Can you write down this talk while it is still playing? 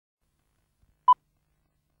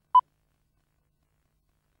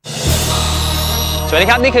สวัสดี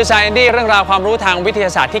ครับนี่คือ Sci Indy เรื่องราวความรู้ทางวิทย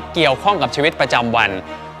าศาสตร์ที่เกี่ยวข้องกับชีวิตประจำวัน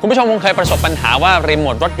คุณผู้ชมคงเคยประสบปัญหาว่ารีโม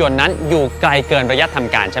ทรถยนต์นั้นอยู่ไกลเกินระยะท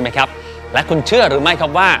ำการใช่ไหมครับและคุณเชื่อหรือไม่ครั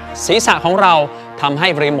บว่าศีรษะของเราทำให้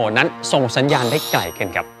รีโมทนั้นส่งสัญญาณได้ไกลขึ้น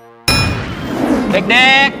ครับเ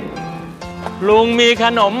ด็กๆลุงมีข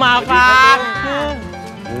นมมาฝาก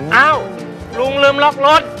อ้าวลุงลืมล็อกร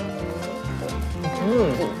ถ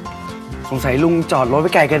สงสัยลุงจอดรถไ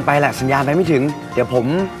ว้ไกลเกินไปแหละสัญญาณไปไม่ถึงเดี๋ยวผม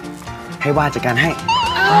ให้ว่าจัดการให้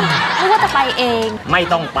ไม่ว่าจะไปเองไม่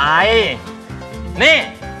ต้องไปนี่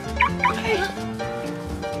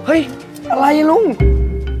เฮ้ยอะไรลุง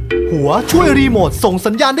หัวช่วยรีโมทส่ง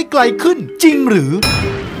สัญญาณได้ไกลขึ้นจริงหรือ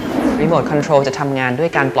รีโมทคอนโทรลจะทำงานด้วย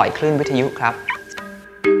การปล่อยคลื่นวิทยุครับ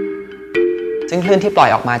ซึ่งคลื่นที่ปล่อย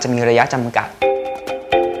ออกมาจะมีระยะจำกัด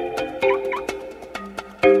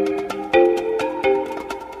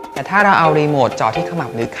แต่ถ้าเราเอารีโมทจ่อที่ขมับ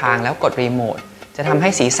หรือคางแล้วกดรีโมทจะทำให้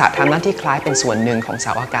ศีรษะทำหน้าที่คล้ายเป็นส่วนหนึ่งของเส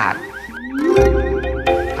าอากาศ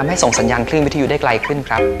ทำให้ส่งสัญญาณคลื่นวิทยุได้ไกลขึ้นค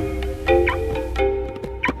รับ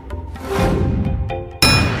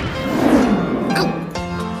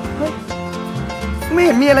ไม่เ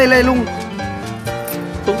ห็นมีอะไรเลยลุง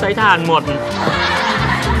สงสัยถ่านหมด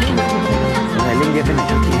อะไรเล่นเยอะไปหน่อย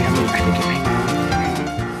ทันทีครับลุงไปเก็บให้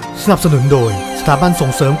สนับสนุนโดยสถาบันส่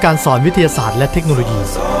งเสริมการสอนวิทยาศาสตร์และเทคโนโลยี